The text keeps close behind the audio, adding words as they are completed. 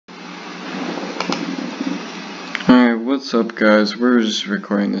What's up, guys? We're just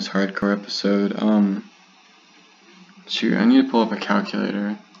recording this hardcore episode. Shoot, I need to pull up a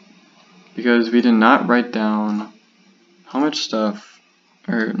calculator because we did not write down how much stuff,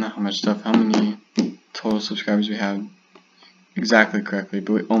 or not how much stuff, how many total subscribers we had exactly correctly,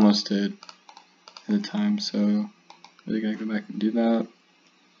 but we almost did at the time, so really gotta go back and do that. It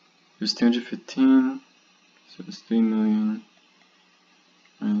was 215, so it's 3 million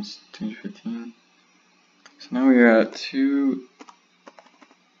minus 215. So now we are at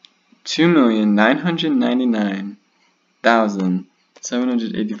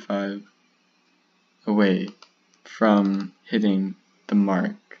 2,999,785 away from hitting the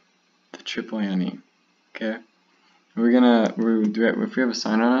mark, the triple ante. Okay, if we have a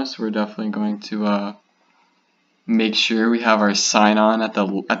sign on us, we're definitely going to make sure we have our sign on at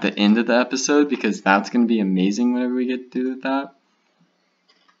the end of the episode, because that's gonna be amazing whenever we get through with that.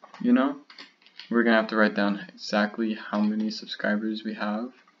 You know, we're gonna have to write down exactly how many subscribers we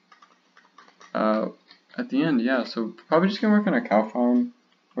have at the end. Yeah, so probably just gonna work on our cow farm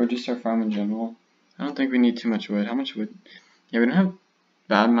or just our farm in general. I don't think we need too much wood. How much wood? Yeah, we don't have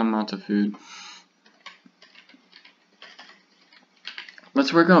bad amount of food.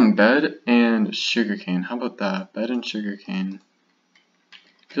 Let's work on bed and sugarcane. How about that? Bed and sugarcane.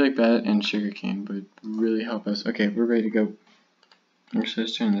 I feel like bed and sugarcane would really help us. Okay, we're ready to go. We're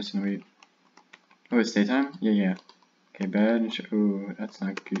supposed to turn this and wait. Oh, it's daytime? Yeah. Okay, bed and ooh, that's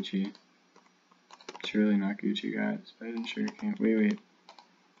not Gucci. It's really not Gucci, guys. Bed and sugarcane. Wait.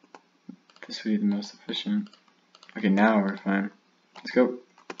 This would be the most efficient. Okay, now we're fine. Let's go.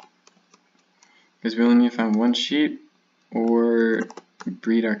 Because we only need to find one sheep or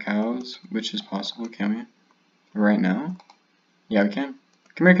breed our cows, which is possible, can we? Right now? Yeah, we can.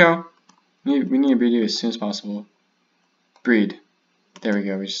 Come here, cow. We need to breed you as soon as possible. Breed. There we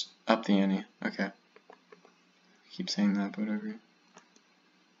go. We just up the ante. Okay. Keep saying that, but whatever.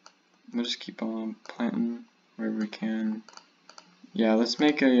 We'll just keep on planting wherever we can. Yeah, let's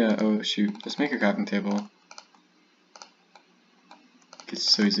make a, oh shoot, let's make a crafting table. It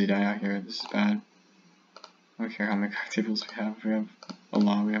gets so easily die out here, this is bad. I don't care how many crafting tables we have a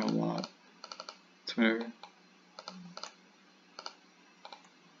lot, It's whatever.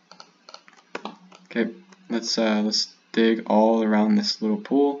 Okay, let's dig all around this little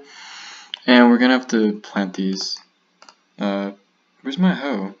pool. And we're gonna have to plant these. Where's my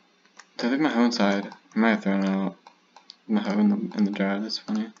hoe? Did I leave my hoe inside? I might have thrown it out. My hoe in the jar. That's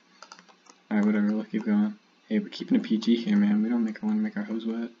funny. Alright, whatever. We'll keep going. Hey, we're keeping a PG here, man. We don't want to make our hose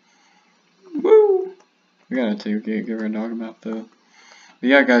wet. Woo! We gotta give our dog a bath though. But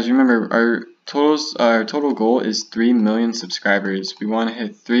yeah, guys, remember our total goal is 3 million subscribers. We want to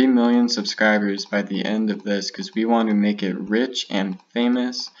hit 3 million subscribers by the end of this, because we want to make it rich and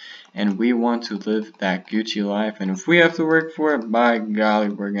famous, and we want to live that Gucci life. And if we have to work for it, by golly,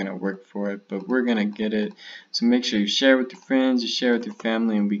 we're gonna work for it, but we're gonna get it. So make sure you share with your friends, you share with your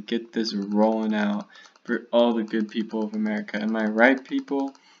family, and we get this rolling out for all the good people of America. Am I right,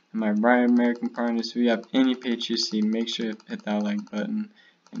 people? Am I right, American partners? If you have any patriocy, make sure to hit that like button.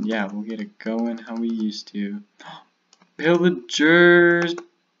 And yeah, we'll get it going how we used to. Pillagers!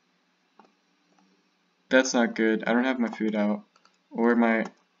 That's not good. I don't have my food out. Or my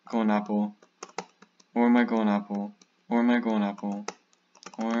golden apple. Or my golden apple. Or my golden apple.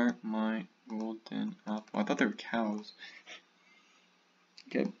 Or my golden apple. I thought they were cows.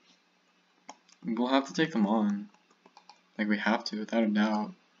 Okay. We'll have to take them on. Like, we have to, without a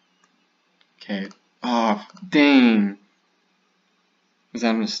doubt. Okay. Oh, dang! Was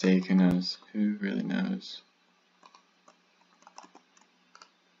that a mistake? Who knows? Who really knows?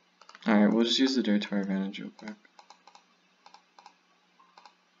 Alright, we'll just use the dirt to our advantage real quick.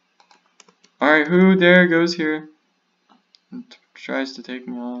 Alright, who dare goes here and tries to take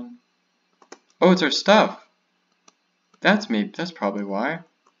me on? Oh, it's our stuff! That's probably why.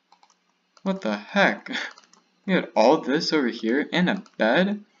 What the heck? We had all this over here and a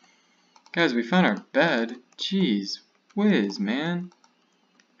bed? Guys, we found our bed. Jeez whiz, man.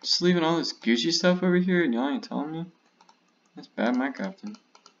 Just leaving all this Gucci stuff over here and y'all ain't telling me? That's bad Minecrafting.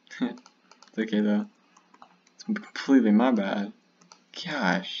 It's okay though. It's completely my bad.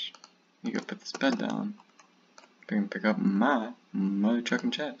 Gosh. You go put this bed down. Pick up my mother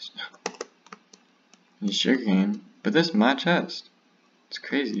trucking chest. You sugarcane. But this is my chest. It's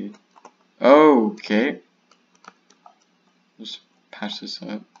crazy. Okay. Just patch this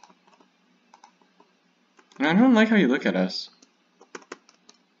up. And I don't like how you look at us.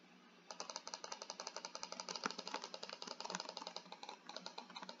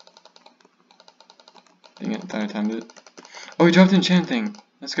 Dang it, thought I timed it. Oh, we dropped an enchant thing.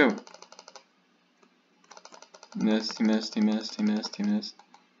 Let's go. Missed, he missed, he missed, he missed, he missed.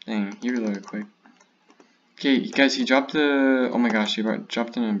 Dang, he reloaded quick. Okay, guys, he dropped the... Oh my gosh, he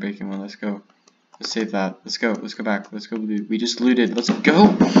dropped an unbreaking one. Let's go. Let's save that. Let's go. Let's go back. Let's go loot. We just looted. Let's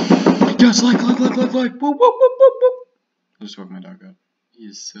go! Yes, like. Whoop, whoop, whoop, whoop. I just woke my dog up. He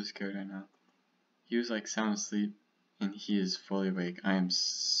is so scared right now. He was like sound asleep, and he is fully awake. I am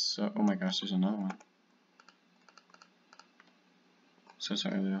so... Oh my gosh, there's another one. So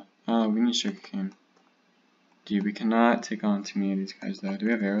sorry, Leo. Oh, we need sugarcane. Dude, we cannot take on too many of these guys though. Do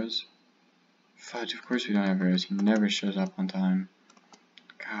we have arrows? Fudge, of course we don't have arrows. He never shows up on time.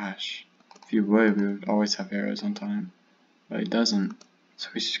 Gosh. If he would, we would always have arrows on time. But he doesn't. So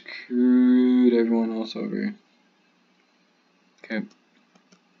we screwed everyone else over. Okay.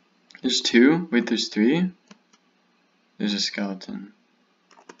 There's 2? Wait, there's 3? There's a skeleton.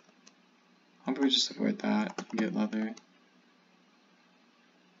 How about we just avoid that and get leather?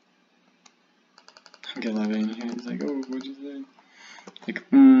 Get leather in here. He's like, oh, what'd you say? Like,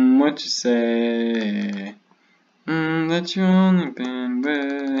 what you say? That you only been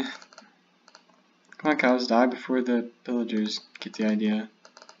with. Come on, cows, die before the villagers get the idea.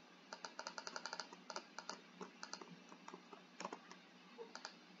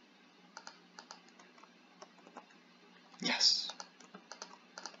 Yes.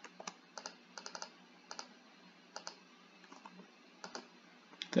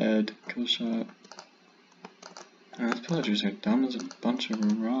 Dead. Kill shot. Oh, these villagers are dumb as a bunch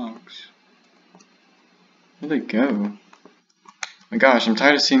of rocks. Where'd they go? My gosh, I'm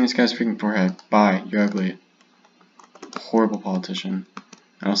tired of seeing this guy's freaking forehead. Bye, you're ugly. Horrible politician.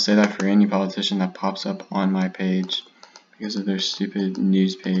 And I'll say that for any politician that pops up on my page because of their stupid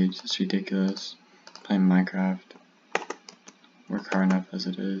news page. It's ridiculous. Playing Minecraft. Work hard enough as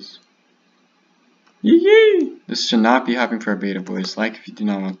it is. Yee! This should not be happening for our beta boys. Like if you do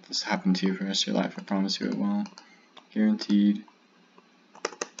not want this to happen to you for the rest of your life. I promise you it won't. Guaranteed.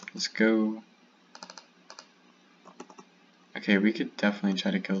 Let's go. Okay, we could definitely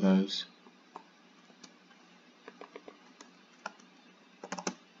try to kill those.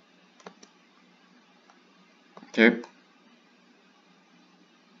 Okay.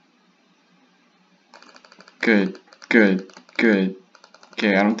 Good, good, good.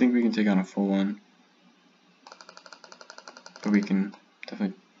 Okay, I don't think we can take on a full one. But we can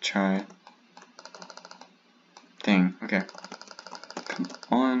definitely try. Dang, okay. Come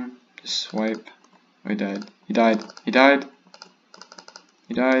on, just swipe. Oh, he died. He died. He died.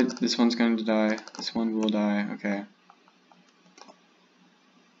 He died. This one's going to die. This one will die. Okay.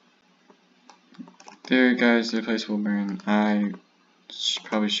 There, guys, the place will burn. I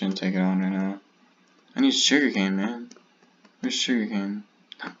probably shouldn't take it on right now. I need sugarcane, man. Where's sugarcane?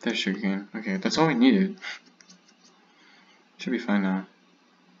 There's sugarcane. Okay, that's all we needed. Should be fine now.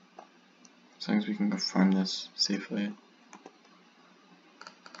 As long as we can go farm this safely.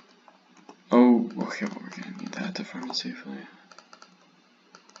 Oh, okay, well, we're gonna need that to farm it safely.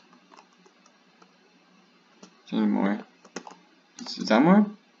 Is there any more? Is that more?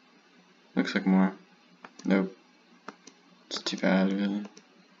 Looks like more. Nope. It's too bad, really.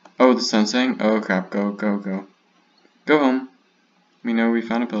 Oh, the sun's setting? Oh crap, go, go, go. Go home. We know we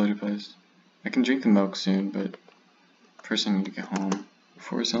found a pillager place. I can drink the milk soon, but first I need to get home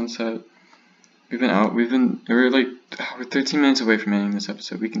before sunset. We're 13 minutes away from ending this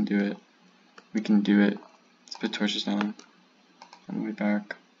episode. We can do it. We can do it. Let's put torches down on the way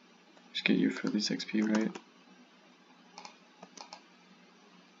back. Just get you for at least XP, right?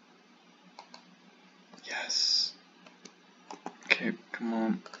 Yes. Okay, come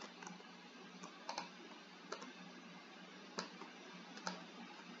on.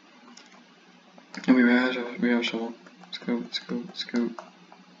 And we have a shovel. Let's go, let's go, let's go.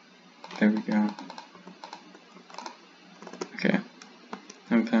 There we go. Okay.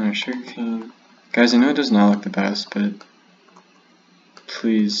 I'm planting our sugarcane. Guys, I know it does not look the best, but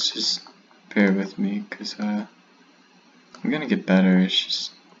please just bear with me, because I'm gonna get better. It's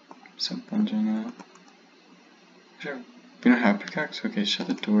just so bunging now. Sure. We don't have pickaxe? Okay, shut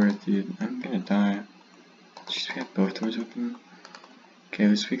the door, dude. I'm gonna die. Jeez, we have both doors open. Okay, at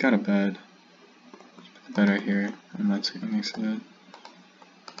least we got a bed. Let's put the bed right here, and that's like next to it.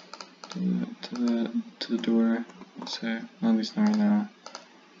 To the door. Let's say. Well, at least not right now.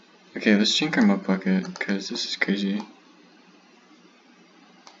 Okay, let's drink our milk bucket, because this is crazy.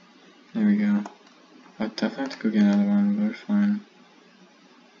 There we go. I'll definitely have to go get another one, but we're fine.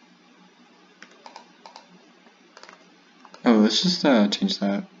 Oh, let's just change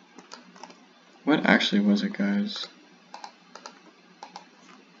that. What actually was it, guys?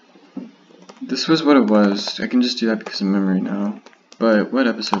 This was what it was. I can just do that because of memory now. But what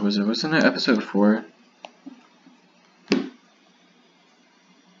episode was it? Wasn't it episode 4?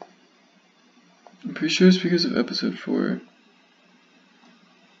 sure it's because of episode 4.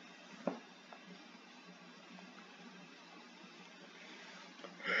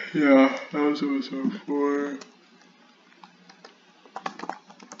 Yeah, that was episode 4.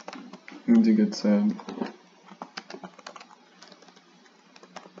 Need to get sad.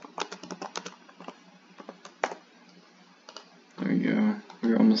 There we go.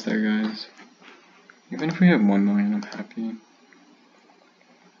 We're almost there, guys. Even if we have 1 million, I'm happy.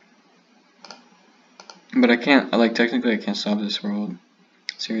 But I can't, like, technically I can't stop this world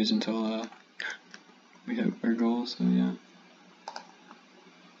series until, we hit our goal, so yeah.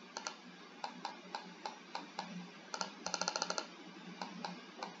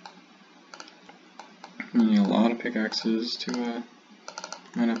 You need a lot of pickaxes to,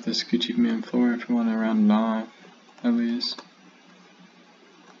 mine up this Gucci Man floor if we want to round it off, at least.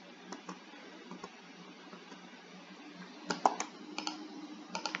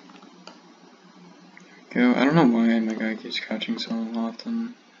 Go. I don't know why my guy keeps crouching so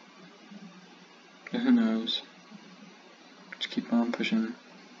often. But who knows? Just keep on pushing.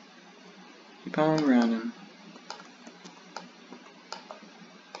 Keep on grounding.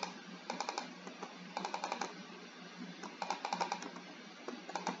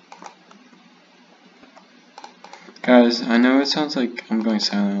 Guys, I know it sounds like I'm going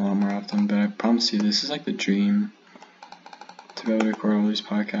silent a lot more often, but I promise you this is like the dream. To be able to record all these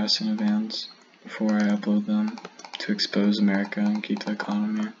podcasts in advance before I upload them to expose America and keep the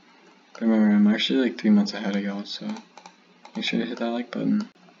economy. But remember, I'm actually like 3 months ahead of y'all, so make sure to hit that like button.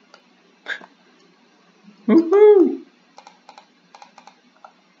 Woohoo!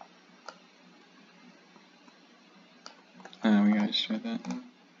 We gotta destroy that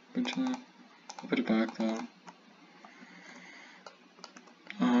eventually. I'll put it back though.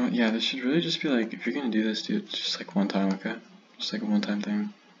 Yeah, this should really just be like, if you're gonna do this, dude, just like one time, okay? Just like a one-time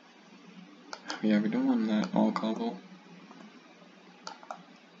thing. Yeah, we don't want that all cobble.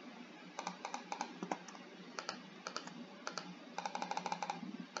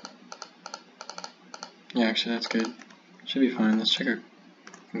 Yeah, actually, that's good. Should be fine. Let's check our.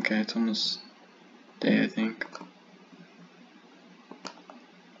 Okay, it's almost day, I think.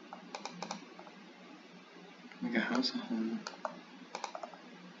 Like a house at home.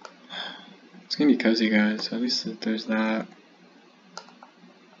 It's gonna be cozy, guys. At least there's that.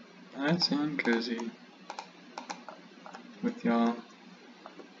 That's in cozy with y'all.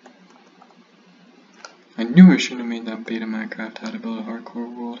 I knew I shouldn't have made that beta Minecraft how to build a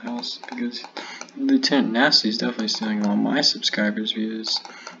hardcore world house, because Lieutenant Nasty is definitely stealing all my subscribers' views.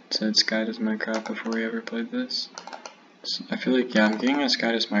 Said Sky Does Minecraft before we ever played this. So I feel like, yeah, I'm getting a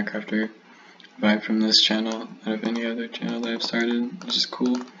Sky Does Minecrafter vibe from this channel out of any other channel that I've started, which is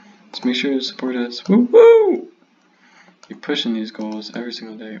cool. So make sure to support us. Woo woo! Keep pushing these goals every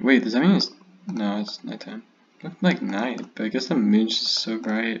single day. Wait, does that mean it's... No, it's nighttime. It looked like night, but I guess the moon's just so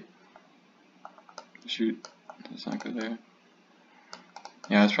bright. Shoot, let's not go there.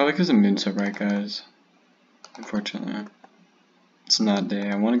 Yeah, it's probably because the moon's so bright, guys. Unfortunately. It's not day.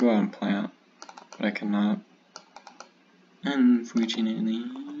 I want to go out and plant, but I cannot. Unfortunately.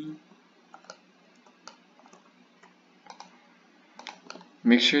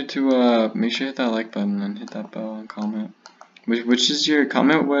 Make sure to hit that like button and hit that bell and comment. Which is your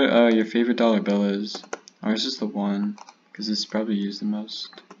comment what your favorite dollar bill is. Ours is the 1, because it's probably used the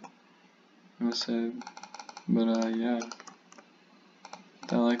most. I would say. But yeah. Hit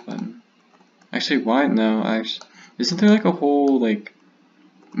that like button. Actually, why? No, actually, isn't there like a whole like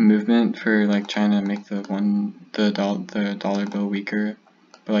movement for like trying to make the dollar bill weaker,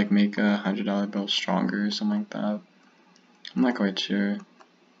 but like make a $100 bill stronger or something like that? I'm not quite sure.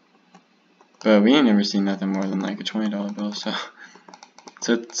 But we ain't never seen nothing more than like a $20 bill, so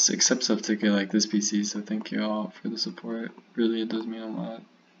it's except stuff to get like this PC, so thank you all for the support. Really, it does mean a lot.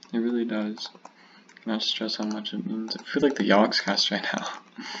 It really does. Cannot stress how much it means. I feel like the Yogs cast right now.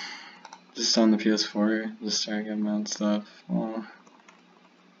 Just on the PS4, just starting to get mad stuff. Oh,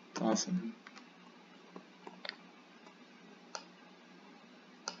 it's awesome.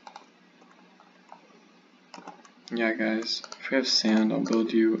 Yeah, guys, if we have sand, I'll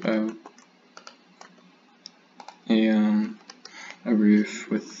build you a roof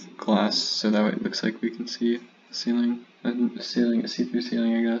with glass, so that way it looks like we can see the ceiling, a see-through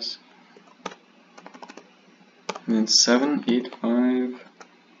ceiling, I guess. And then 7, 8, 5.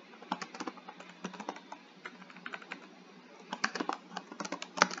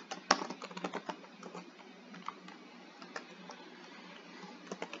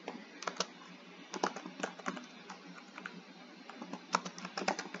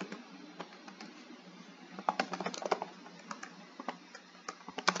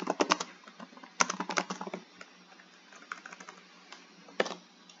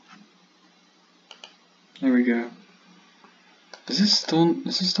 There we go. Is this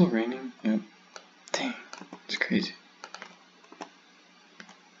still raining? Yep. Dang, it's crazy.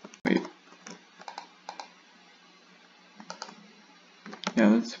 Wait.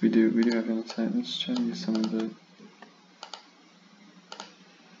 Yeah, we do have it outside. Let's try to use some of it.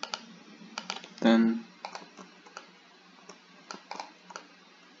 Then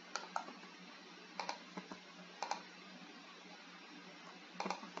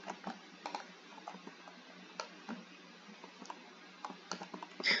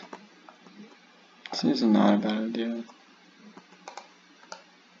this is not a bad idea.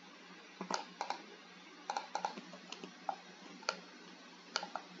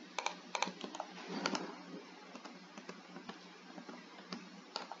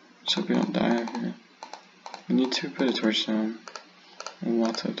 Just hope we don't die out here. We need to put a torch down. And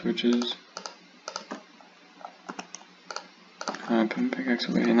lots of torches. Put my pickaxe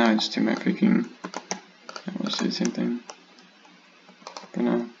away, and now I just do my freaking. Let's do the same thing. For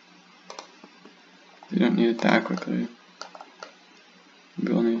now. We don't need it that quickly.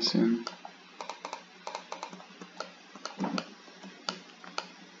 We'll need it soon.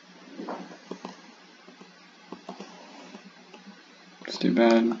 It's too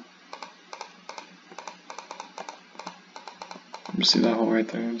bad. Just see that hole right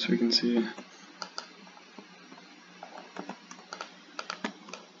there so we can see.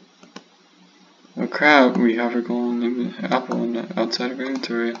 Oh crap, we have a golden apple outside of our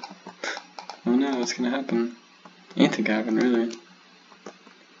inventory. Oh no, what's gonna happen? Anything can happen, really.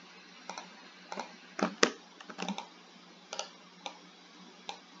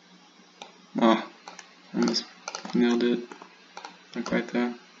 Oh, almost nailed it. Not quite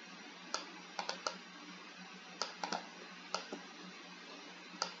there.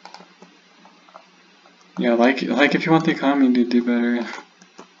 Yeah, like if you want the economy to do better.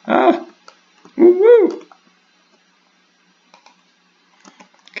 Ah! Woo woo!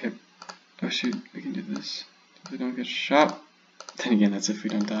 Okay. Oh shoot, we can do this. If we don't get shot. Then again, that's if we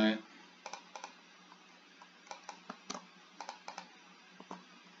don't die.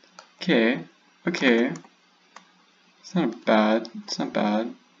 Okay. Okay. It's not bad. It's not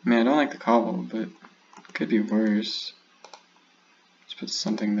bad. I mean, I don't like the cobble, but it could be worse. Let's put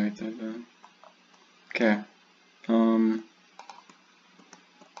something right there though. Okay.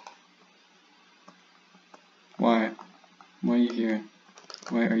 Why? Why are you here?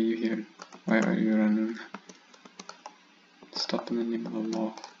 Why are you here? Why are you running? Stop in the name of the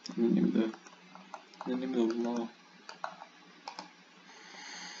law. In the name of the law.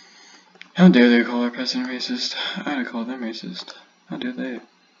 How dare they call our president racist? I'd call them racist. How dare they?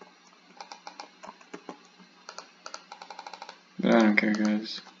 But I don't care,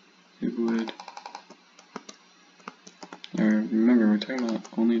 guys. Who would? Yeah, remember, we're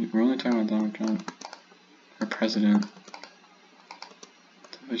only talking about Donald Trump, our president.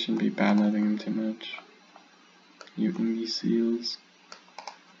 So we shouldn't be bad-mouthing him too much. You imbeciles.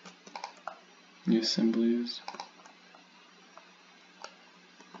 You assemblies.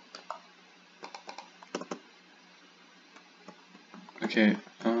 Okay,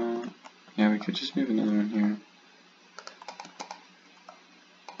 yeah, we could just move another one here.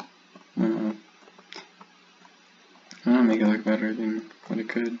 I'm gonna make it look better than what it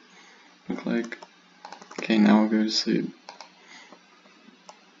could look like. Okay, now we'll go to sleep.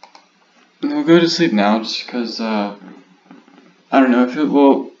 And we'll go to sleep now just because, I don't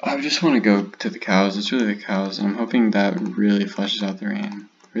know, I just want to go to the cows. It's really the cows, and I'm hoping that really flushes out the rain.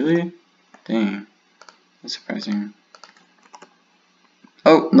 Really? Dang. That's surprising.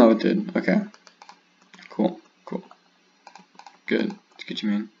 Oh, no, it did. Okay. Cool. Cool. Good. It's Gucci,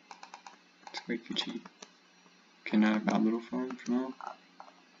 man. It's great Gucci. Okay, not a bad little farm for now.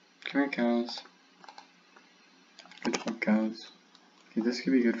 Come here, cows. Good job, cows. Okay, this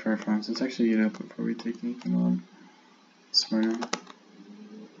could be good for our farms. Let's actually get up before we take anything on. Smarter.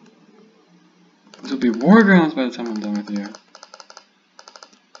 This will be war grounds by the time I'm done with you.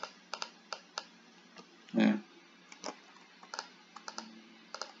 Yeah.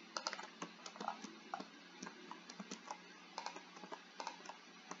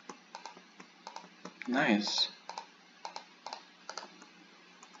 Nice.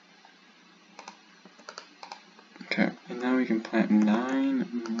 Okay, and now we can plant 9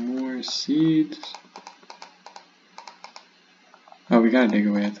 more seeds. Oh, we gotta dig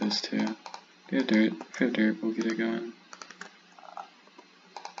away at this too. We have dirt. If we have dirt, we'll get it going.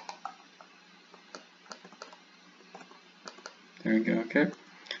 There we go, okay.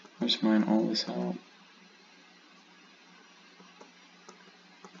 I'll just mine all this out.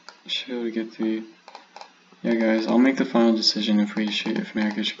 Should be able to get the Yeah, guys, I'll make the final decision if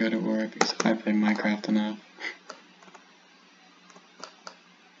America should go to war, because I play Minecraft enough.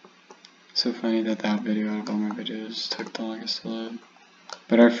 So funny that video out of all my videos took the longest to load.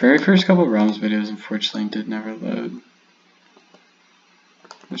 But our very first couple Realms videos, unfortunately, did never load.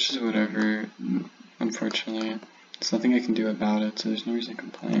 Which is whatever, unfortunately. There's nothing I can do about it, so there's no reason to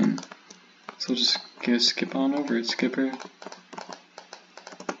complain. So I'll just skip on over it, skipper.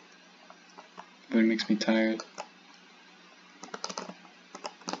 But it makes me tired.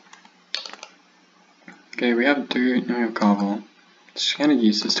 Okay, we have dirt and we have cobble. Just kind of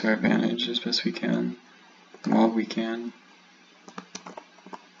use this to our advantage as best we can. While we can.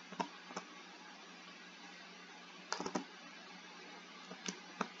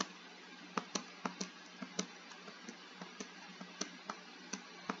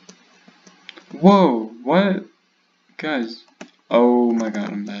 Whoa, what? Guys. Oh my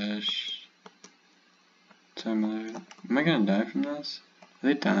god, I'm bash. Time alert. Am I gonna die from this? Are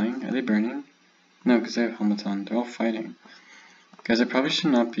they dying? Are they burning? No, because they have helmets on. They're all fighting. Guys, I probably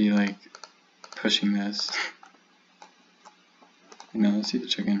should not be, like, pushing this. No, let's eat the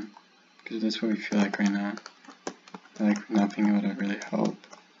chicken. Because that's what we feel like right now. Like, not being able to really help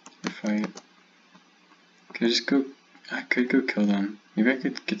the fight. Could I just go... I could go kill them. Maybe I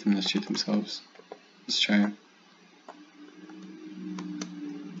could get them to shoot themselves. Let's try.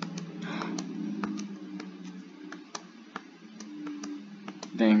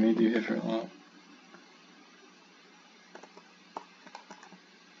 Dang, they do hit for a lot.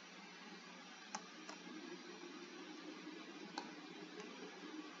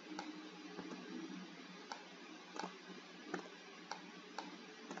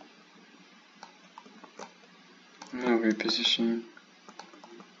 I'm in a weird position.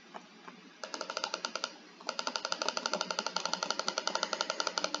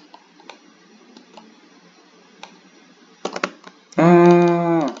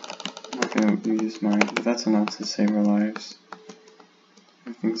 Okay, we use mine, but that's enough to save our lives.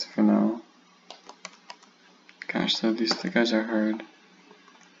 I think so for now. Gosh, though, these guys are hard.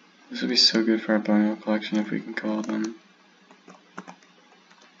 This would be so good for our bone collection if we can kill all them.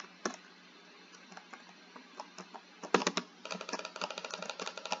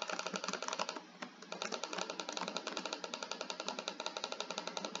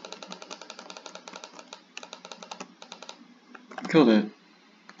 Killed it.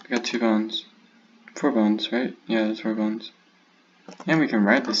 We got 2 bones. 4 bones, right? Yeah, that's 4 bones. And we can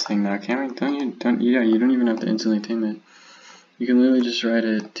ride this thing now, can't we? You don't even have to instantly tame it. You can literally just ride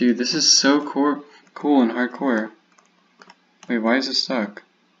it. Dude, this is so cool and hardcore. Wait, why is it stuck?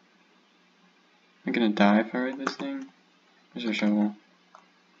 Am I gonna die if I ride this thing? Where's our shovel?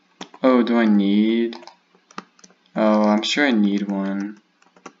 Oh, do I need? Oh, I'm sure I need one.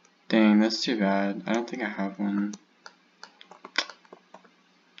 Dang, that's too bad. I don't think I have one.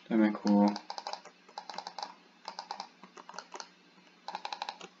 That'd be cool.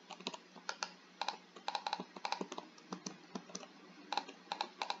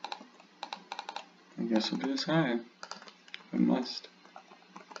 I guess we'll do this high. We must.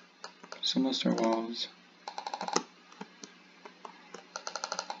 So must our walls.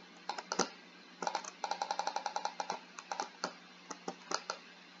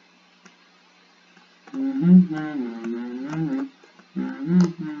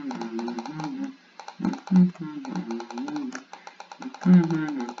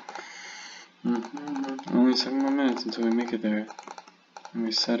 Only 7 more minutes until we make it there. And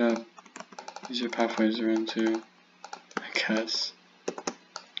we set up. These are pathways around too, I guess.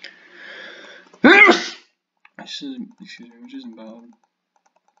 Excuse me, which isn't bad. Am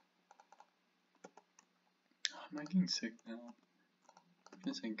I getting sick now?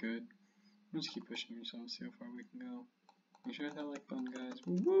 This ain't good. Just keep pushing yourself, see how far we can go. Make sure that like button, guys.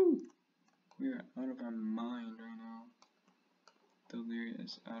 Woo! We are out of our mind right now.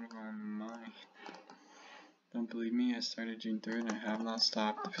 Delirious, out of our mind. Don't believe me, I started June 3rd and I have not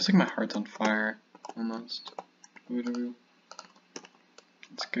stopped. It feels like my heart's on fire, almost. Woo-doo.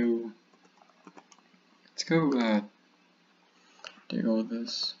 Let's go. Let's go, dig all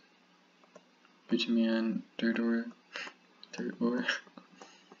this. Bitumen, dirt ore.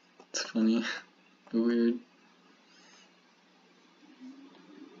 It's funny, but weird.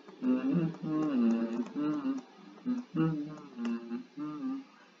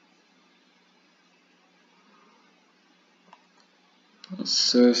 It's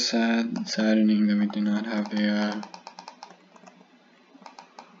so saddening that we do not have a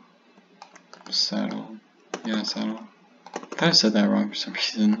saddle. Yeah, saddle. I thought I said that wrong for some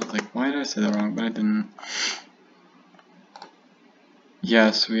reason. I was like, why did I say that wrong? But I didn't.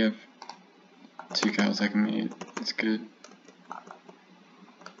 Yes, we have 2 cows I can mate. That's good.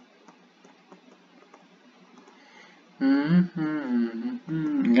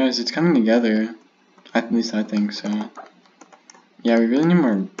 Guys, it's coming together. At least I think so. Yeah, we really need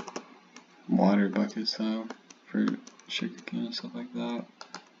more water buckets though for sugarcane and stuff like that.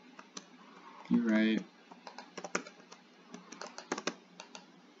 You're right.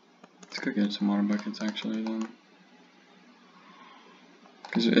 Let's go get some water buckets actually then.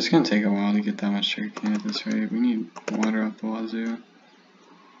 Because it's going to take a while to get that much sugarcane at this rate. We need water up the wazoo.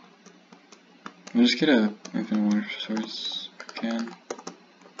 We'll just get a infinite water source if we can.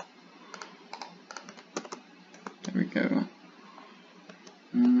 There we go.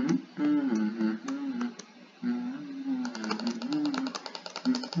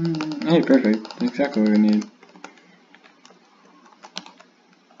 Hey, perfect. That's exactly what we need.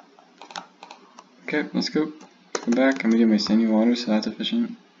 Okay, let's go. Let's go back. I'm gonna get my standing water, so that's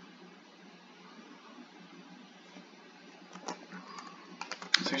efficient.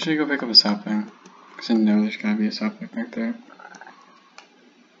 Let's actually go pick up a sapling, because I know there's gotta be a sapling back there.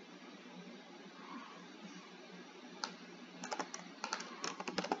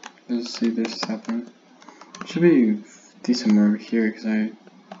 Let's see this sapling. Should be decent more over here, because I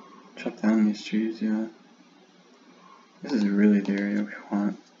chopped down these trees, yeah. This is really the area we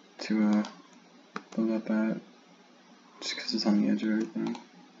want to build up at, just because it's on the edge of everything.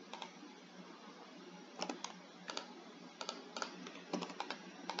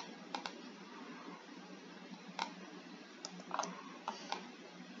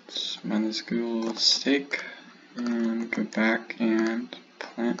 Let's mine this good old steak, and go back and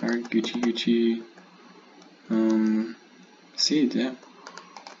plant our Gucci seeds, yeah.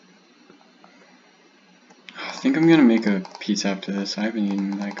 I think I'm gonna make a pizza after this. I haven't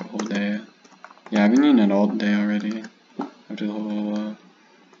eaten like a whole day. Yeah, I've been eating it all day already after the whole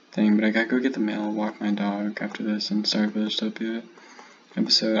thing, but I gotta go get the mail, walk my dog after this, and start Villagetopia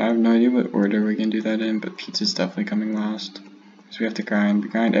episode. I have no idea what order we're gonna do that in, but pizza's definitely coming last. Because we have to grind. We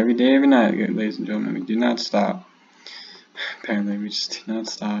grind every day, every night, ladies and gentlemen. We do not stop. Apparently, we just do not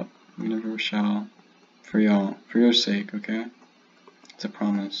stop. We never shall. For y'all. For your sake, okay? It's a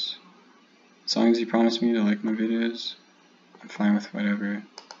promise. As long as you promise me to like my videos, I'm fine with whatever.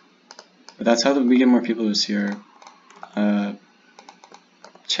 But that's how we get more people to see our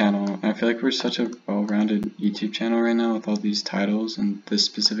channel. And I feel like we're such a well-rounded YouTube channel right now with all these titles and this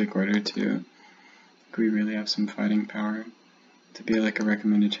specific order too. We really have some fighting power to be like a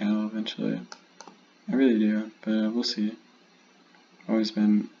recommended channel eventually. I really do, but we'll see. I've always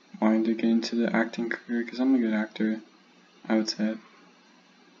been wanting to get into the acting career because I'm a good actor, I would say.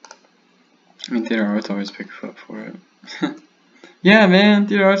 I mean, theater arts always pick up for it. Yeah, man,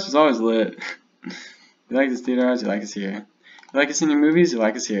 theater arts is always lit. You like this theater arts, you like us here. You like us in your movies, you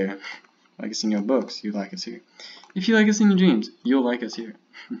like us here. You like us in your books, you like us here. If you like us in your dreams, you'll like us here.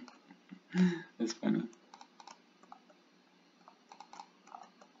 That's funny.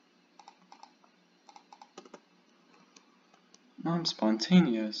 I'm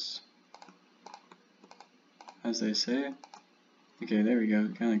spontaneous, as they say. Okay, there we go.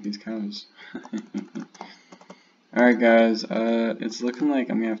 Kind of like these cows. Alright guys, it's looking like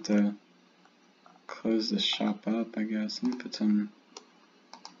I'm gonna have to close this shop up, I guess. Let me put some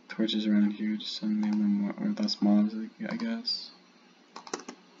torches around here just so maybe more or less mobs, I guess.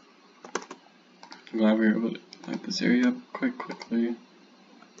 I'm glad we were able to light this area up quite quickly.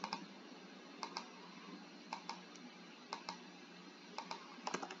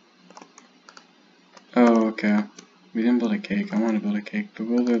 Oh, okay. We didn't build a cake. I want to build a cake, but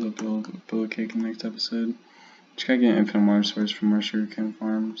we'll be able to build a cake in the next episode. Just gotta get an infinite water source from our sugarcane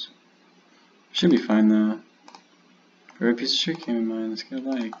farms. Should be fine though. For a piece of sugarcane in mine, let's get a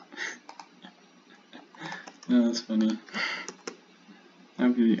like. No, that's funny. I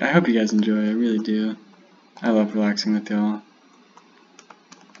hope you guys enjoy. I really do. I love relaxing with y'all.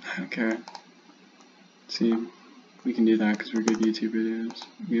 I don't care. See, we can do that because we're good YouTube videos.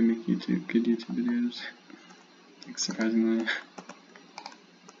 We can make good YouTube videos. Like, surprisingly.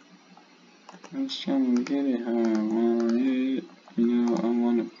 I'm just trying to get it how I want it. You know, I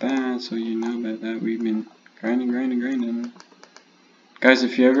want it bad, so you know about that. We've been grinding. Guys,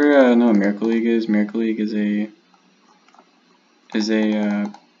 if you ever know what Miracle League is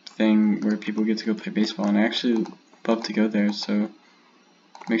a thing where people get to go play baseball, and I actually love to go there, so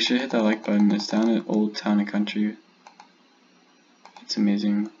make sure to hit that like button. It's down at Old Town and Country. It's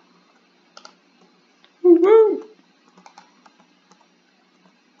amazing. Woo woo!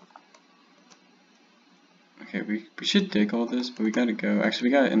 Okay, we should dig all this, but we gotta go. Actually,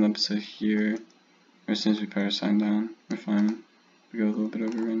 we gotta end the episode here. As soon as we put our sign down, we're fine. We go a little bit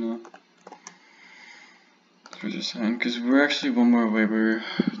over right now. Where's your sign? Because we're actually one more away. We're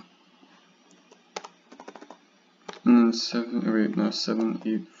and then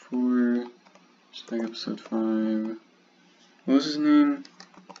 784. Just like episode 5. What was his name?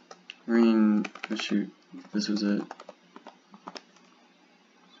 Rain. Oh shoot, this was it.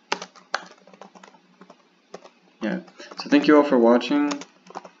 Yeah. So thank you all for watching.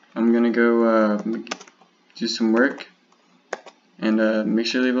 I'm gonna go do some work, and make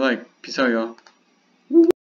sure to leave a like. Peace out, y'all.